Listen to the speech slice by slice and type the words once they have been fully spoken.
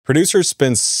Producers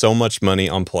spend so much money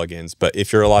on plugins, but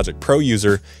if you're a Logic Pro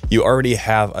user, you already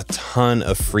have a ton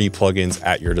of free plugins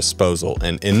at your disposal.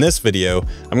 And in this video,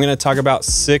 I'm going to talk about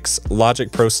 6 Logic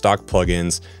Pro stock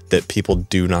plugins that people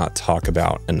do not talk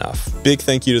about enough. Big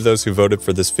thank you to those who voted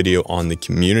for this video on the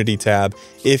community tab.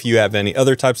 If you have any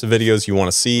other types of videos you want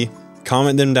to see,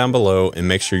 comment them down below and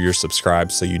make sure you're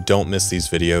subscribed so you don't miss these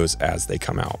videos as they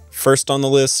come out. First on the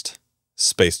list,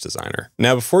 Space Designer.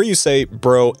 Now, before you say,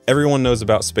 bro, everyone knows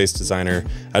about Space Designer,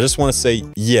 I just want to say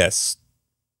yes,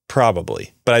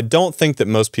 probably. But I don't think that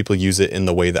most people use it in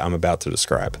the way that I'm about to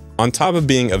describe. On top of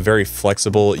being a very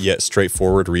flexible yet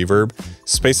straightforward reverb,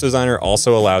 Space Designer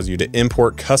also allows you to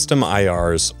import custom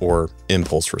IRs or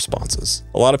impulse responses.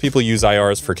 A lot of people use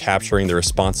IRs for capturing the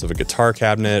response of a guitar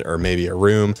cabinet or maybe a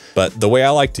room, but the way I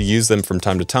like to use them from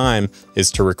time to time is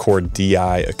to record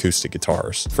DI acoustic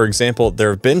guitars. For example,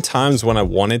 there have been times when I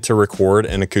wanted to record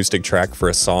an acoustic track for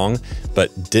a song,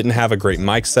 but didn't have a great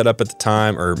mic setup at the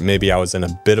time, or maybe I was in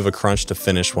a bit of a crunch to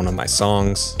finish one of my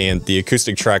songs, and the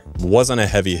acoustic track wasn't a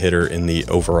heavy hitter in the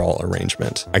overall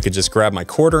arrangement. I could just grab my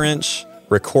 1/4 inch,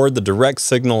 record the direct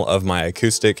signal of my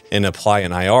acoustic, and apply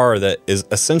an IR that is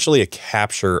essentially a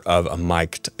capture of a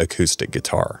mic'd acoustic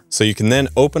guitar. So you can then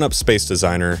open up Space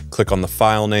Designer, click on the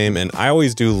file name, and I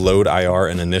always do load IR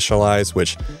and initialize,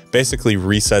 which basically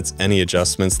resets any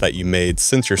adjustments that you made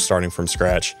since you're starting from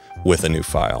scratch with a new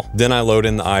file. Then I load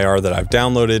in the IR that I've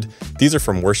downloaded. These are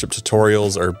from worship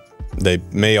tutorials, or they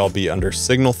may all be under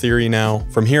signal theory now.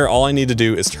 From here, all I need to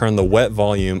do is turn the wet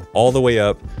volume all the way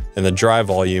up and the dry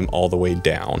volume all the way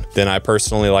down. Then I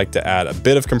personally like to add a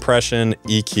bit of compression,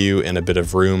 EQ, and a bit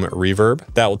of room reverb.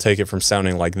 That will take it from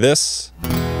sounding like this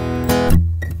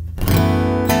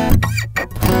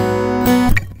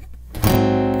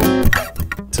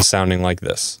to sounding like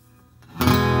this.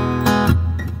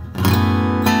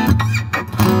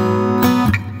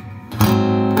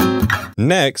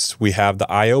 Next, we have the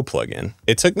I/O plugin.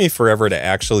 It took me forever to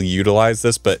actually utilize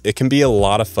this, but it can be a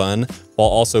lot of fun while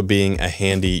also being a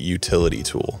handy utility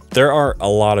tool. There are a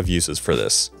lot of uses for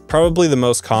this. Probably the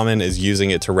most common is using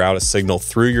it to route a signal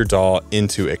through your DAW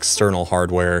into external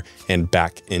hardware and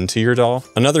back into your DAW.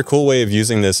 Another cool way of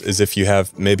using this is if you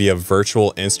have maybe a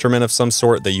virtual instrument of some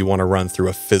sort that you want to run through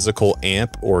a physical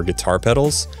amp or guitar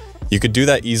pedals. You could do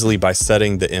that easily by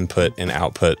setting the input and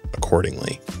output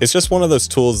accordingly. It's just one of those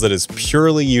tools that is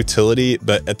purely utility,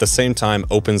 but at the same time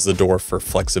opens the door for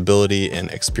flexibility and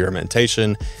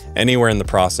experimentation anywhere in the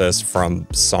process from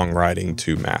songwriting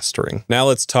to mastering. Now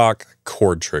let's talk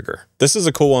Chord Trigger. This is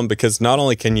a cool one because not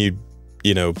only can you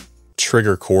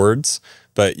trigger chords,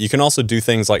 but you can also do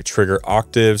things like trigger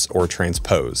octaves or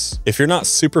transpose. If you're not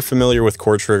super familiar with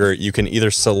Chord Trigger, you can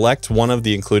either select one of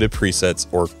the included presets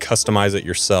or customize it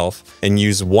yourself and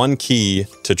use one key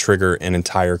to trigger an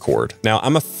entire chord. Now,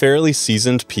 I'm a fairly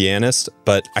seasoned pianist,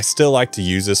 but I still like to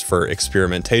use this for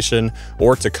experimentation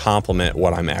or to complement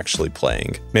what I'm actually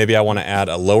playing. Maybe I want to add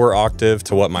a lower octave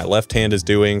to what my left hand is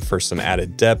doing for some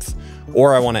added depth,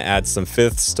 or I want to add some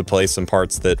fifths to play some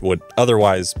parts that would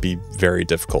otherwise be very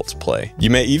difficult to play. You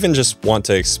may even just want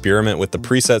to experiment with the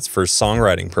presets for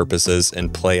songwriting purposes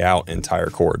and play out entire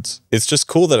chords. It's just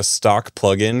cool that a stock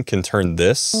plugin can turn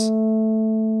this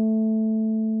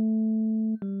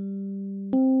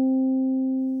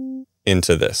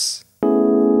into this.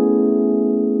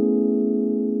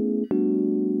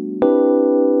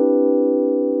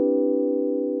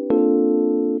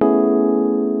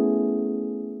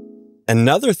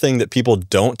 Another thing that people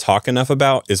don't talk enough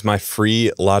about is my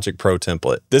free Logic Pro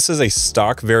template. This is a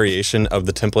stock variation of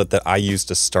the template that I use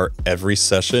to start every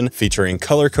session, featuring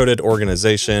color-coded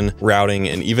organization, routing,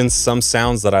 and even some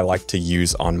sounds that I like to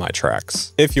use on my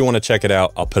tracks. If you want to check it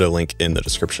out, I'll put a link in the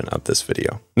description of this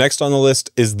video. Next on the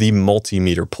list is the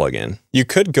MultiMeter plugin. You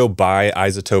could go buy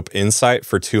Isotope Insight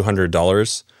for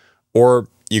 $200, or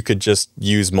you could just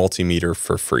use MultiMeter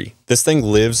for free. This thing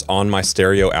lives on my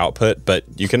stereo output, but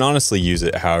you can honestly use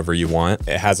it however you want.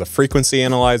 It has a frequency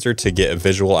analyzer to get a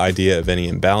visual idea of any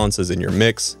imbalances in your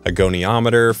mix, a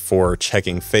goniometer for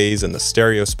checking phase in the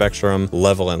stereo spectrum,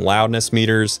 level and loudness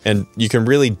meters, and you can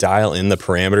really dial in the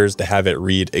parameters to have it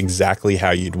read exactly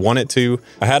how you'd want it to.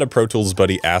 I had a Pro Tools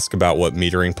buddy ask about what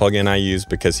metering plugin I use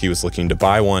because he was looking to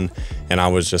buy one, and I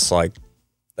was just like,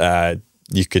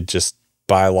 you could just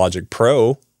buy Logic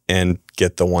Pro and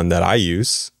get the one that I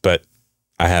use, but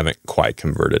I haven't quite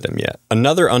converted him yet.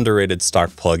 Another underrated stock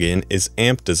plugin is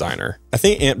Amp Designer. I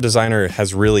think Amp Designer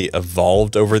has really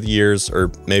evolved over the years,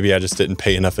 or maybe I just didn't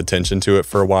pay enough attention to it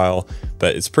for a while,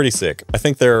 but it's pretty sick. I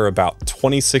think there are about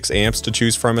 26 amps to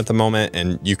choose from at the moment,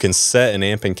 and you can set an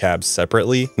amp and cab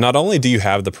separately. Not only do you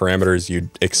have the parameters you'd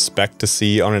expect to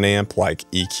see on an amp like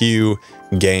EQ,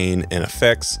 gain, and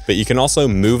effects, but you can also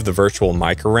move the virtual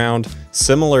mic around,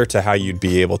 similar to how you'd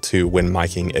be able to when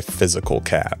miking a physical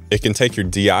cab. It can take your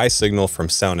DI signal from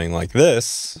sounding like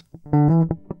this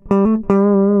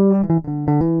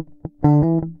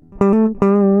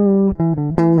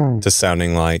to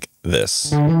sounding like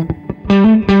this.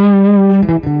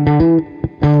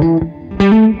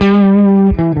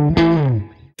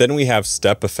 Then we have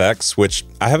step effects, which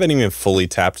I haven't even fully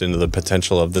tapped into the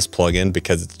potential of this plugin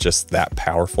because it's just that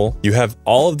powerful. You have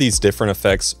all of these different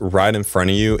effects right in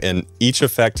front of you, and each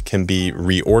effect can be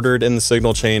reordered in the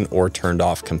signal chain or turned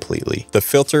off completely. The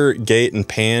filter, gate, and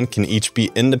pan can each be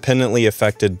independently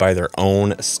affected by their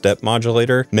own step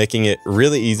modulator, making it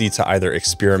really easy to either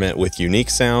experiment with unique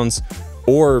sounds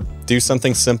or do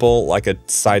something simple like a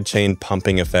sidechain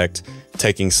pumping effect,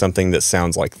 taking something that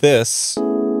sounds like this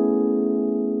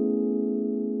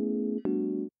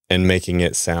and making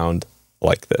it sound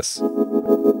like this.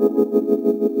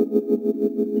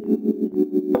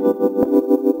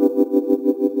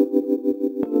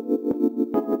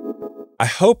 I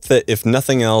hope that if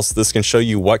nothing else, this can show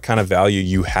you what kind of value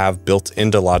you have built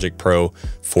into Logic Pro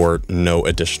for no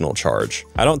additional charge.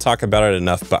 I don't talk about it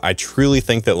enough, but I truly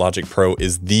think that Logic Pro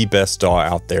is the best DAW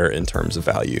out there in terms of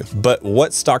value. But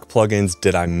what stock plugins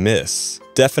did I miss?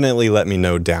 Definitely let me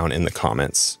know down in the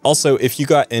comments. Also, if you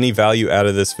got any value out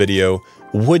of this video,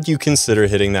 would you consider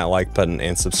hitting that like button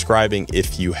and subscribing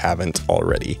if you haven't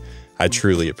already? I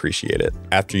truly appreciate it.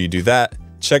 After you do that,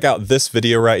 check out this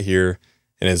video right here.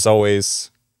 And as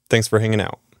always, thanks for hanging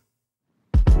out.